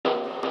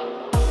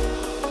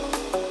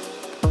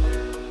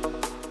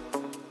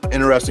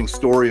interesting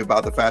story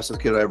about the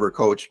fastest kid I ever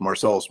coached,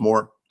 Marcellus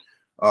Moore.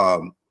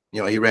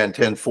 You know, he ran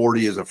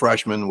 10:40 as a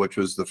freshman, which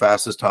was the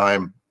fastest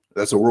time.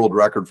 That's a world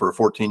record for a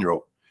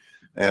 14-year-old.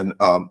 And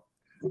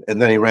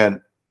then he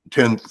ran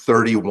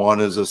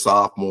 10:31 as a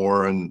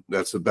sophomore, and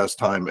that's the best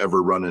time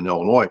ever run in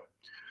Illinois.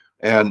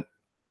 And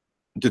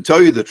to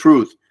tell you the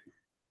truth,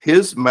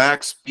 his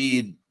max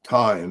speed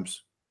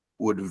times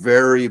would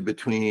vary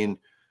between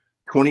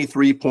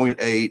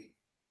 23.8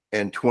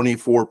 and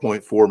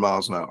 24.4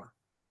 miles an hour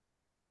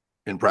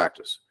in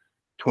practice.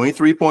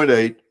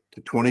 23.8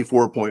 to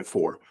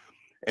 24.4.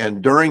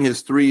 And during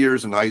his 3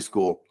 years in high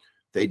school,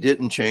 they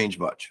didn't change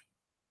much.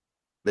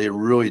 They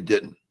really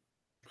didn't.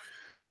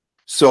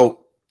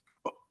 So,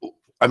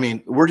 I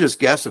mean, we're just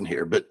guessing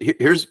here, but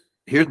here's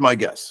my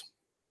guess.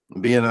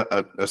 Being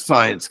a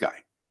science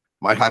guy,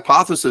 my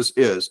hypothesis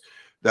is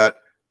that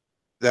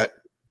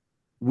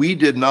we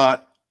did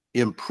not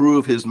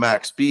improve his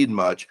max speed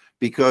much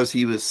because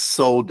he was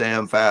so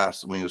damn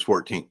fast when he was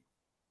 14.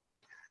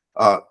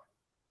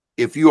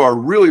 If you are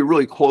really,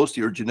 really close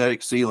to your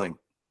genetic ceiling,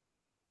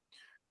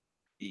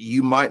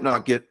 you might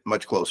not get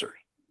much closer.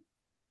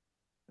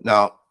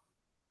 Now,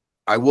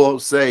 I will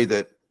say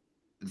that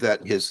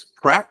his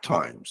track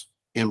times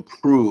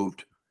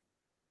improved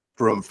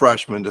from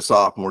freshman to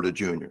sophomore to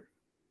junior.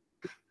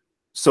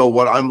 So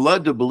what I'm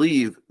led to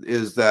believe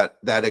is that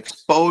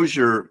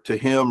exposure to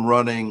him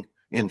running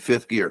in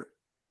fifth gear,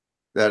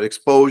 that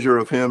exposure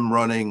of him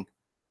running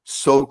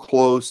so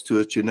close to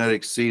his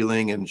genetic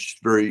ceiling in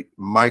very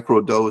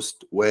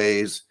microdosed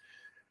ways,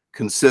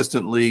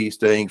 consistently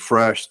staying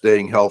fresh,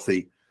 staying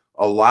healthy,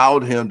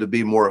 allowed him to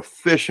be more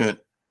efficient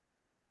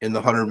in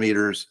the 100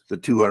 meters, the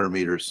 200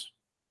 meters.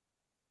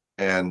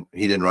 And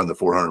he didn't run the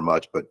 400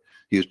 much, but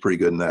he was pretty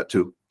good in that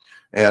too.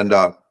 And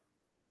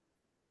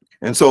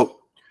so,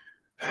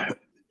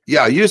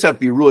 yeah, you just have to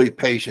be really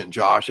patient,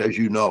 Josh, as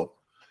you know,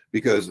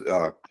 because,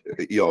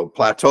 you know,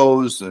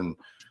 plateaus and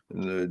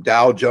the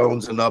Dow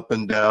Jones and up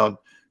and down,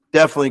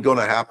 definitely going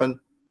to happen.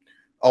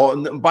 Oh,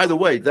 and by the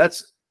way,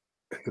 that's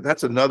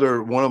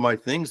another one of my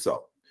things,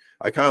 though.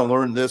 I kind of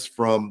learned this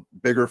from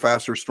Bigger,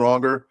 Faster,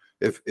 Stronger.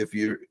 If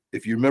you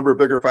remember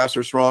Bigger,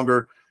 Faster,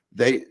 Stronger,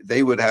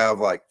 they would have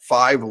like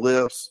 5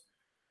 lifts,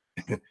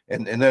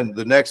 and then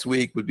the next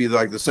week would be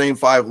like the same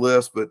 5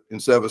 lifts, but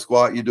instead of a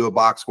squat, you do a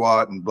box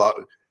squat and blah,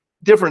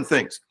 different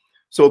things.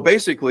 So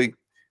basically,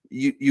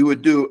 you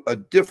would do a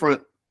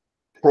different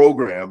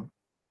program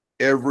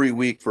every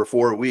week for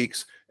 4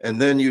 weeks,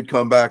 and then you'd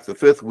come back the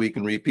 5th week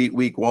and repeat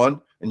week 1,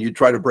 and you'd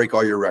try to break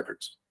all your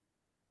records.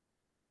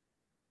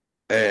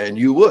 And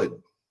you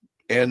would.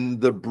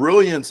 And the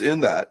brilliance in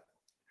that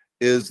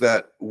is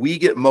that we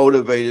get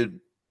motivated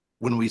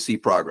when we see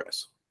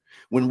progress,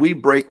 when we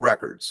break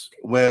records,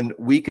 when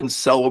we can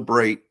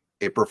celebrate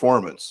a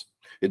performance.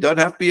 It doesn't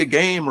have to be a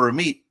game or a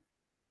meet.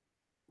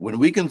 When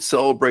we can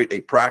celebrate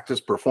a practice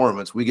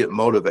performance, we get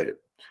motivated.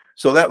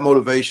 So that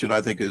motivation,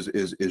 I think,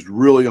 is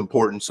really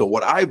important. So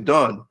what I've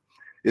done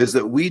is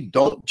that we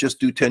don't just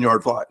do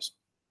 10-yard flies.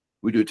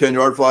 We do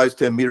 10-yard flies,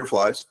 10-meter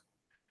flies,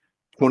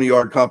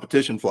 20-yard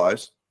competition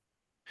flies.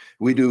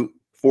 We do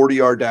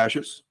 40-yard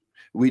dashes.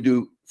 We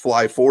do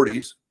fly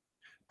 40s.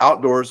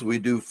 Outdoors, we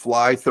do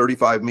fly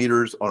 35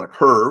 meters on a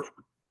curve.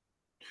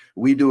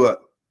 We do a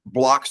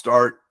block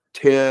start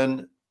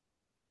 10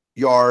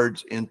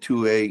 yards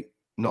into a,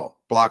 no,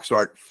 block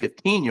start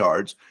 15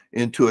 yards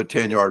into a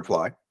 10-yard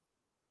fly.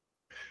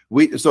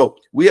 So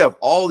we have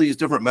all these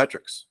different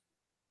metrics.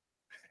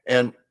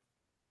 And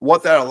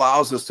what that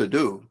allows us to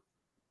do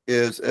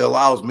is it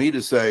allows me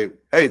to say,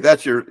 hey,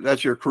 that's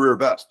your career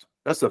best.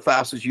 That's the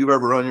fastest you've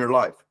ever run in your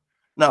life.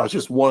 Now, it's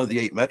just one of the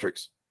 8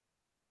 metrics.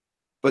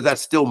 But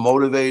that's still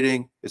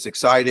motivating. It's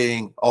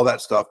exciting, all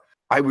that stuff.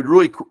 I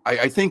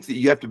think that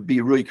you have to be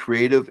really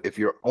creative if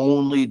you're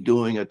only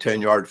doing a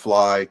 10-yard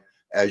fly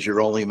as your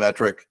only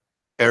metric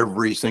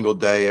every single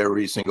day,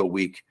 every single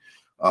week.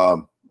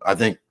 I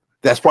think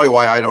that's probably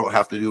why I don't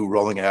have to do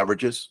rolling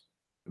averages,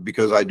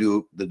 because I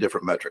do the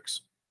different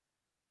metrics.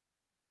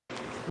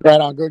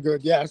 Right on.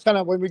 Good. Yeah, it's kind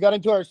of when we got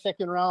into our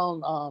second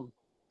round,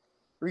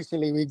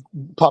 recently we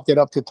popped it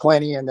up to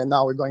 20, and then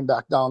now we're going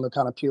back down to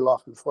kind of peel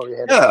off before we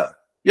head.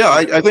 Yeah,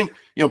 I think,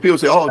 you know, people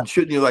say, oh,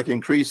 shouldn't you like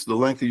increase the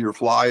length of your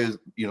flies,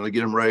 you know, to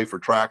get them ready for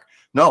track?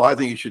 No, I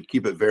think you should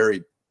keep it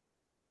varied.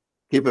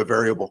 Keep it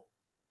variable.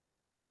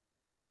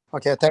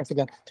 Okay, thanks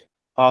again.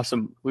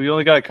 Awesome. We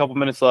only got a couple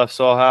minutes left,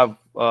 so I'll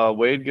have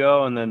Wade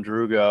go and then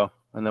Drew go,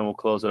 and then we'll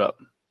close it up.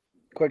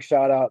 Quick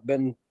shout out.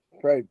 Been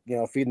right, you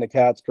know, feeding the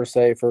cats per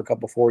se for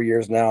a 4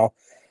 years now.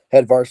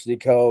 Head varsity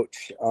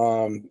coach,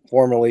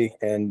 formerly,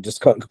 and just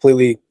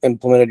completely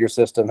implemented your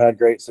system. Had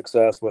great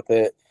success with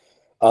it.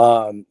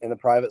 In the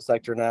private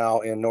sector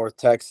now in North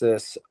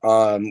Texas,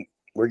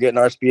 we're getting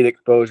our speed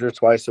exposure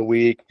twice a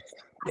week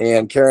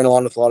and carrying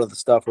along with a lot of the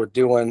stuff we're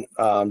doing.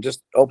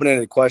 Just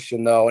open-ended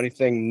question though,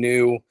 anything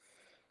new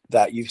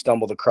that you've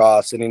stumbled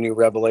across, any new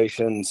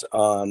revelations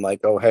on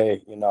like, oh,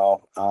 hey, you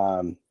know,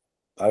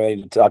 I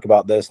need to talk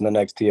about this in the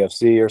next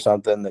TFC or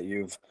something that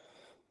you've,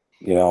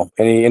 you know,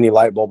 any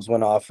light bulbs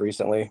went off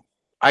recently?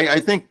 I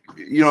think,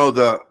 you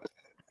know,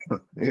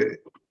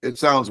 it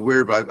sounds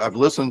weird, but I've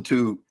listened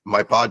to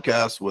my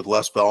podcast with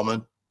Les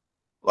Bellman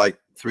like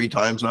 3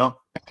 times now.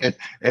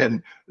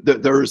 And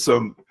there was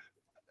some,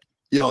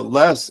 you know,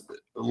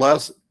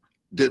 Les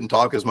didn't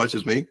talk as much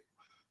as me,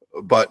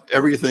 but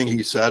everything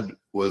he said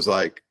was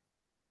like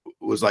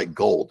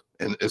gold.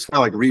 And it's kind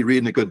of like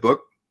rereading a good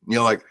book, you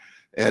know, like,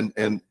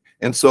 and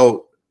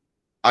so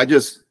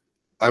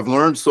I've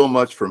learned so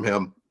much from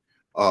him.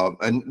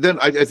 And then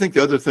I think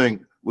the other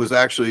thing was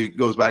actually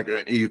goes back,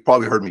 you've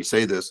probably heard me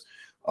say this,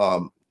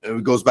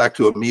 it goes back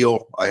to a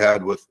meal I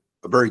had with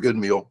a very good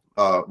meal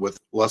with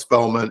Les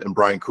Bellman and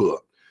Brian Kula.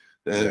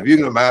 And if you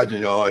can imagine,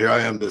 you know, here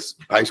I am, this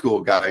high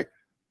school guy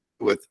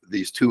with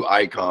these 2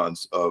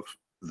 icons of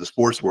the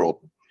sports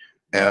world.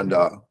 And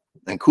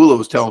Kula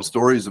was telling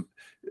stories of,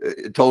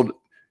 it told,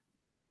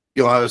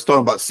 you know, I was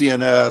talking about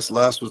CNS,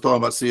 Les was talking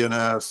about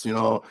CNS, you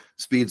know,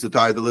 speed's the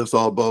tide that lifts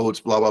all boats,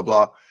 blah, blah,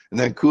 blah. And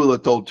then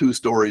Kula told 2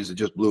 stories that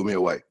just blew me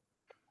away.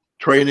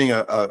 Training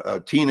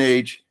a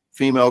teenage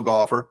female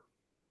golfer.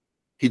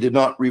 He did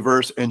not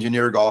reverse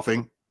engineer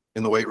golfing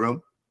in the weight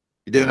room.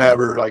 He didn't have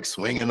her like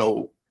swinging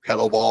a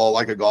kettlebell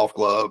like a golf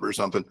club or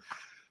something.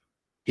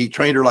 He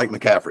trained her like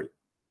McCaffrey.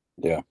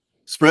 Yeah.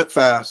 Sprint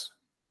fast,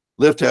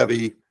 lift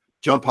heavy,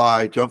 jump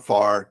high, jump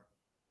far,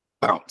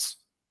 bounce.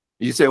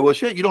 You say, well,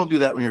 shit, you don't do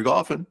that when you're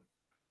golfing.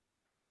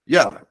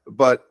 Yeah,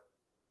 but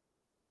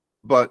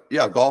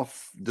yeah,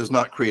 golf does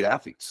not create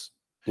athletes.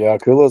 Yeah,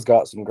 Kula's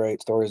got some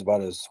great stories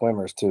about his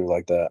swimmers too,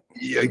 like that.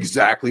 Yeah,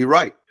 exactly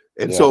right.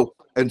 And so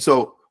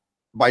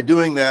by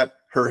doing that,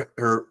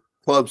 her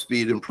club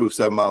speed improved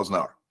 7 miles an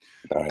hour.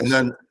 Nice. And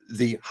then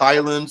the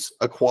Highlands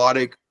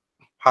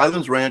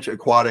Ranch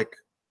Aquatic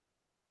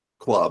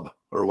Club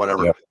or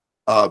whatever.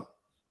 Yep.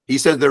 He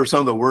said they were some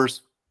of the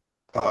worst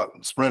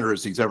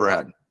sprinters he's ever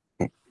had.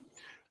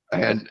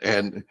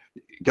 And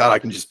God, I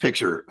can just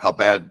picture how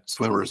bad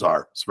swimmers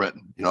are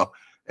sprinting, you know.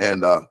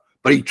 And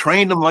but he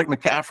trained them like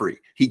McCaffrey.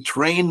 He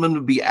trained them to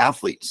be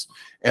athletes,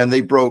 and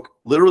they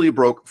literally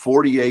broke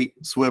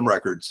 48 swim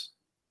records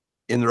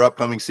in their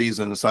upcoming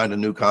season and signed a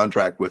new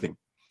contract with him.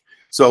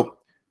 So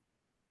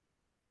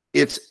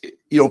it's,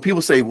 you know,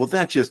 people say, well,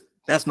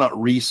 that's not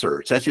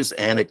research, that's just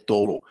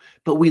anecdotal,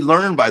 but we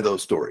learn by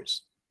those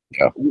stories.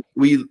 Yeah,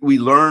 we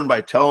learn by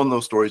telling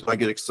those stories. I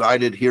get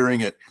excited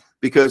hearing it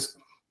because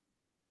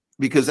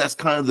that's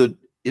kind of the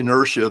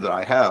inertia that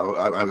I have.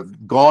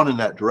 I've gone in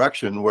that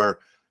direction where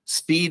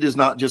speed is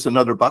not just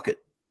another bucket.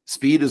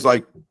 Speed is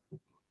like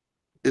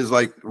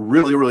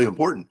really, really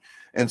important.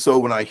 And so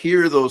when I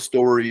hear those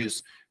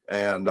stories,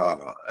 and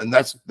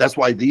that's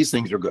why these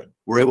things are good.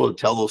 We're able to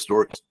tell those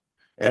stories,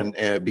 and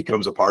it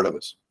becomes a part of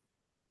us.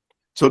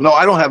 So no,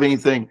 I don't have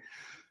anything.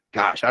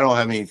 Gosh, I don't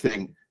have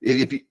anything.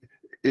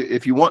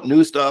 If you want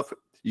new stuff,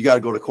 you got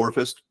to go to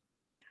Corfist.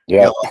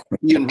 Yeah,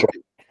 you know,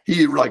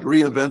 he like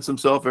reinvents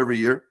himself every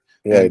year.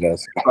 Yeah, he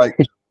does. Like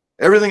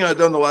everything I've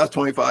done the last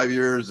 25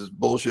 years is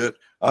bullshit.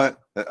 You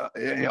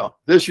know,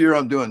 this year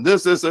I'm doing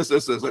this,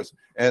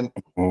 and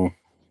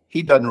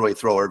he doesn't really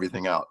throw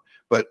everything out,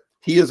 but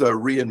he is a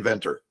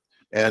reinventor,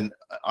 and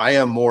I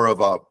am more of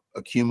a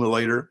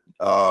accumulator.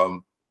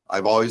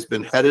 I've always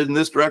been headed in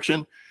this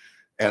direction,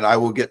 and I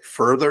will get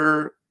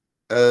further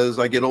as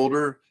I get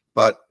older,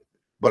 but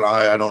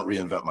I don't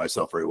reinvent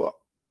myself very well.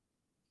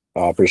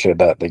 I appreciate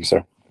that. Thank you,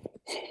 sir.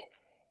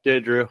 Okay,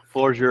 Drew,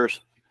 floor's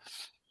yours.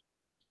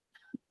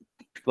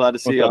 Glad to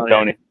see you,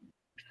 Tony.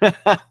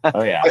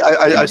 Oh yeah.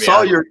 I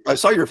saw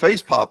your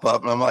face pop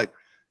up, and I'm like,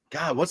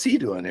 God, what's he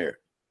doing here?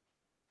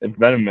 It's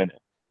been a minute.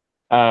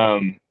 I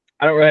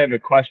don't really have a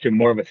question,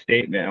 more of a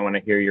statement. I want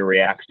to hear your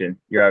reaction.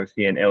 You're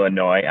obviously in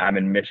Illinois. I'm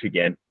in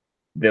Michigan.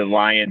 The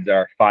Lions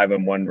are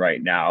 5-1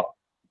 right now.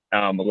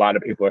 A lot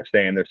of people are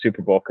saying they're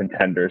Super Bowl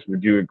contenders.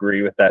 Would you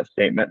agree with that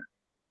statement?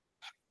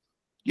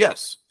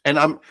 Yes,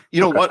 and you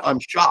know what? I'm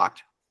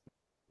shocked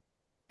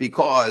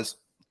because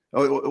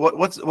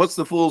what's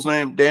the fool's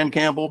name? Dan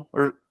Campbell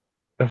or?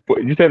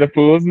 Did you say the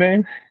fool's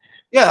name?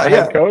 Yeah,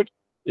 yeah. Coach.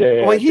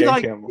 Yeah. Well, he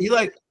Dan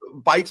like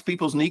bites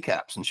people's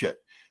kneecaps and shit.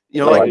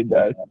 You know, like he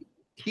does.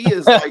 He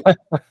is like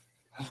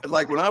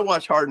like when I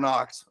watched Hard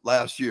Knocks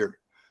last year.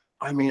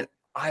 I mean,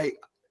 I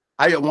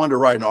wanted to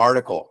write an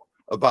article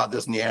about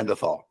this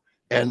Neanderthal,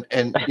 and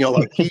you know,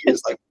 like he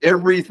is like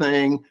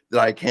everything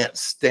that I can't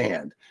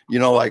stand. You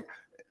know,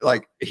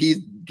 like he's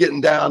getting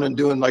down and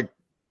doing like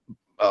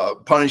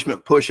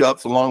punishment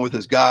push-ups along with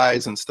his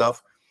guys and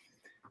stuff,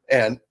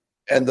 and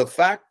the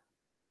fact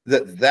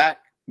that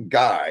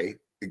guy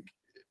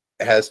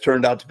has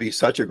turned out to be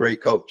such a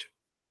great coach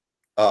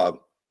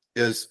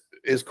is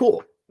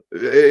cool.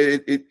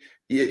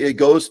 It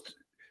goes,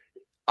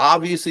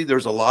 obviously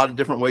there's a lot of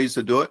different ways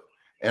to do it,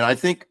 and I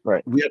think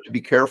we have to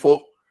be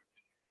careful.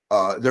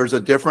 There's a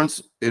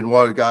difference in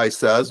what a guy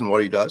says and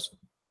what he does.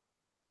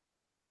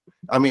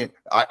 I mean,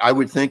 I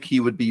would think he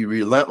would be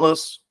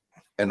relentless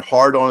and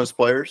hard on his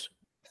players,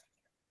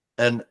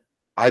 and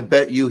I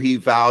bet you he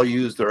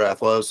values their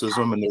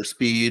athleticism and their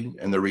speed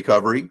and their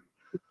recovery.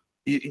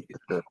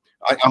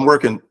 I'm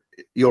working,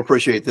 you'll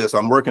appreciate this.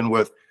 I'm working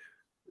with,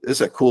 this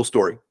is a cool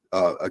story.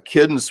 a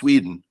kid in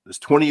Sweden that's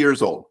 20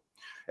 years old.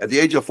 At the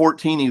age of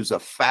 14, he was the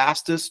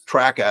fastest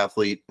track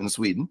athlete in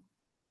Sweden.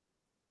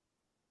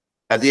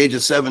 At the age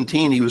of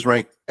 17, he was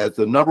ranked as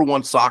the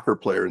 #1 soccer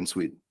player in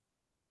Sweden.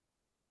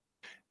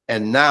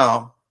 And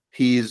now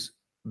he's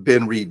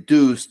been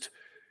reduced.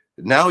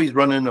 Now he's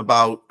running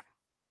about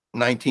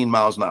 19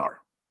 miles an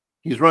hour.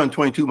 He's running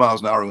 22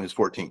 miles an hour when he was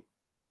 14.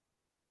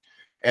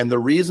 And the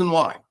reason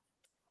why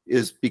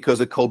is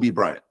because of Kobe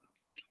Bryant.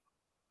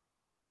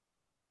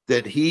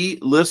 That he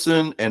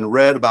listened and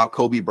read about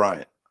Kobe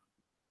Bryant.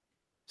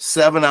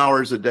 7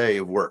 hours a day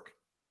of work.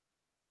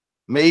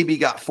 Maybe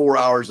got 4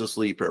 hours of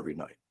sleep every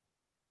night.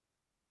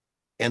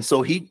 And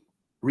so he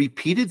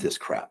repeated this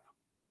crap.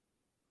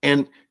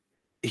 And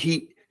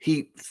he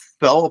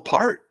fell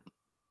apart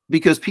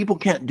because people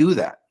can't do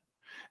that.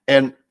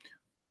 And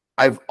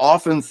I've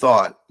often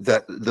thought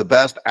that the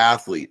best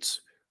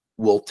athletes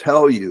will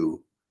tell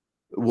you,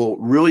 will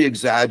really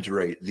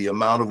exaggerate the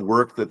amount of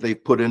work that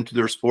they've put into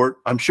their sport.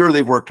 I'm sure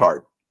they've worked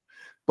hard,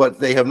 but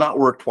they have not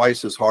worked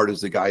twice as hard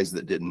as the guys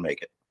that didn't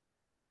make it.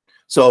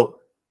 So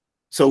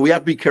we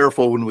have to be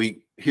careful when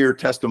we hear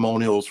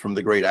testimonials from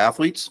the great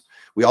athletes.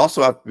 We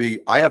also have to be,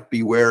 I have to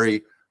be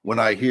wary when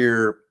I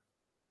hear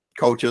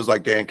coaches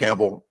like Dan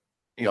Campbell,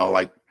 you know,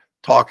 like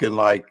talking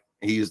like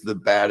he's the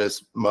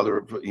baddest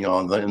mother, you know,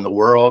 in the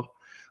world,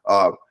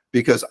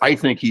 because I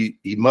think he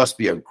must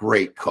be a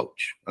great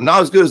coach.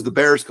 Not as good as the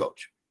Bears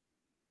coach,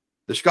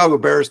 the Chicago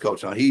Bears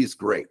coach. Now he's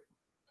great.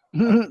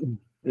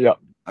 Yeah,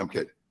 I'm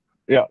kidding.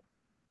 Yeah.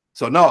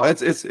 So no,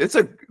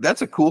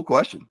 that's a cool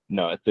question.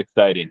 No, it's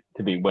exciting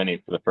to be winning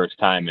for the first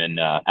time in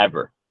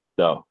ever.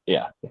 So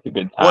yeah, it's a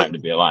good time to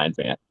be a Lions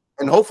fan.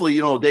 And hopefully,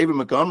 you know, David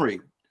Montgomery,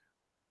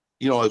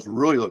 you know, has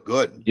really looked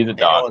good. He's a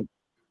dog.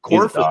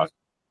 Corfus,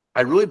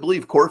 I really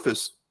believe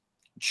Corfus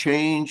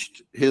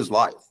changed his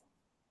life.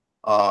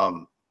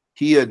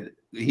 He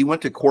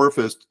went to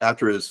Corfus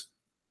after his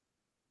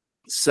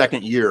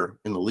second year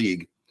in the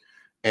league,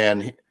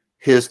 and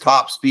his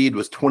top speed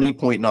was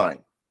 20.9.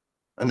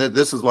 And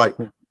this is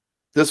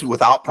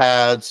without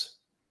pads.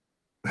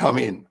 I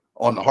mean,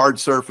 on the hard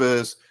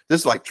surface,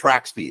 this is like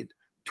track speed,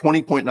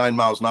 20.9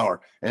 miles an hour.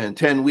 And in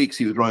 10 weeks,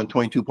 he was running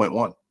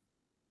 22.1.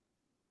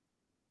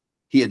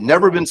 He had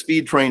never been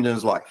speed trained in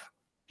his life.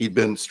 He'd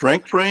been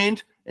strength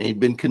trained and he'd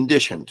been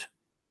conditioned,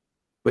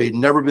 but he'd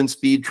never been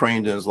speed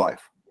trained in his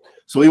life.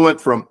 So he went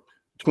from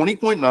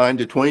 20.9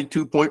 to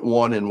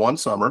 22.1 in one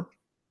summer.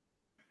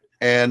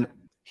 And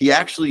he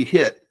actually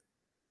hit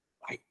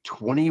like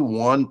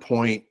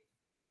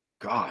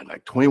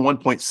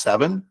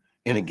 21.7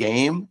 in a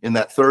game in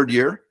that third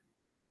year.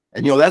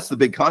 And, you know, that's the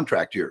big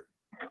contract year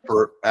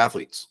for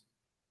athletes.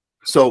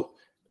 So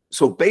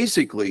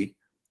basically,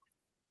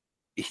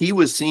 he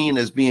was seen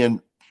as being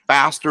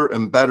faster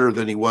and better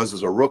than he was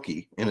as a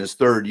rookie in his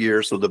third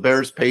year. So the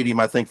Bears paid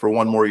him, I think, for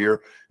one more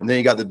year. And then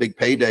he got the big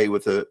payday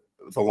with the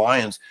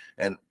Lions.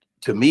 And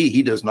to me,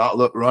 he does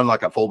not run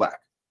like a fullback.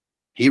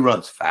 He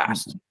runs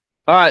fast.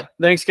 All right.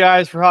 Thanks,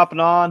 guys, for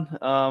hopping on.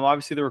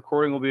 Obviously, the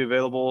recording will be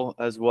available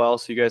as well,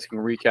 so you guys can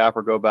recap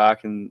or go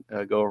back and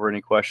go over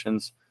any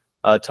questions.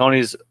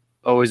 Tony's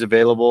always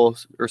available,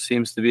 or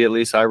seems to be at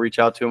least. I reach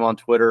out to him on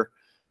Twitter.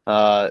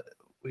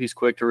 He's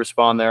quick to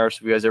respond there. So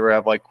if you guys ever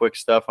have like quick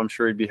stuff, I'm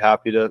sure he'd be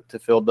happy to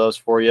field those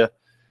for you.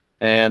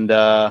 And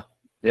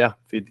yeah,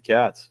 feed the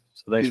cats.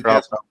 So thanks for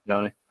helping,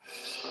 Tony.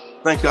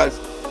 Thanks,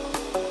 guys.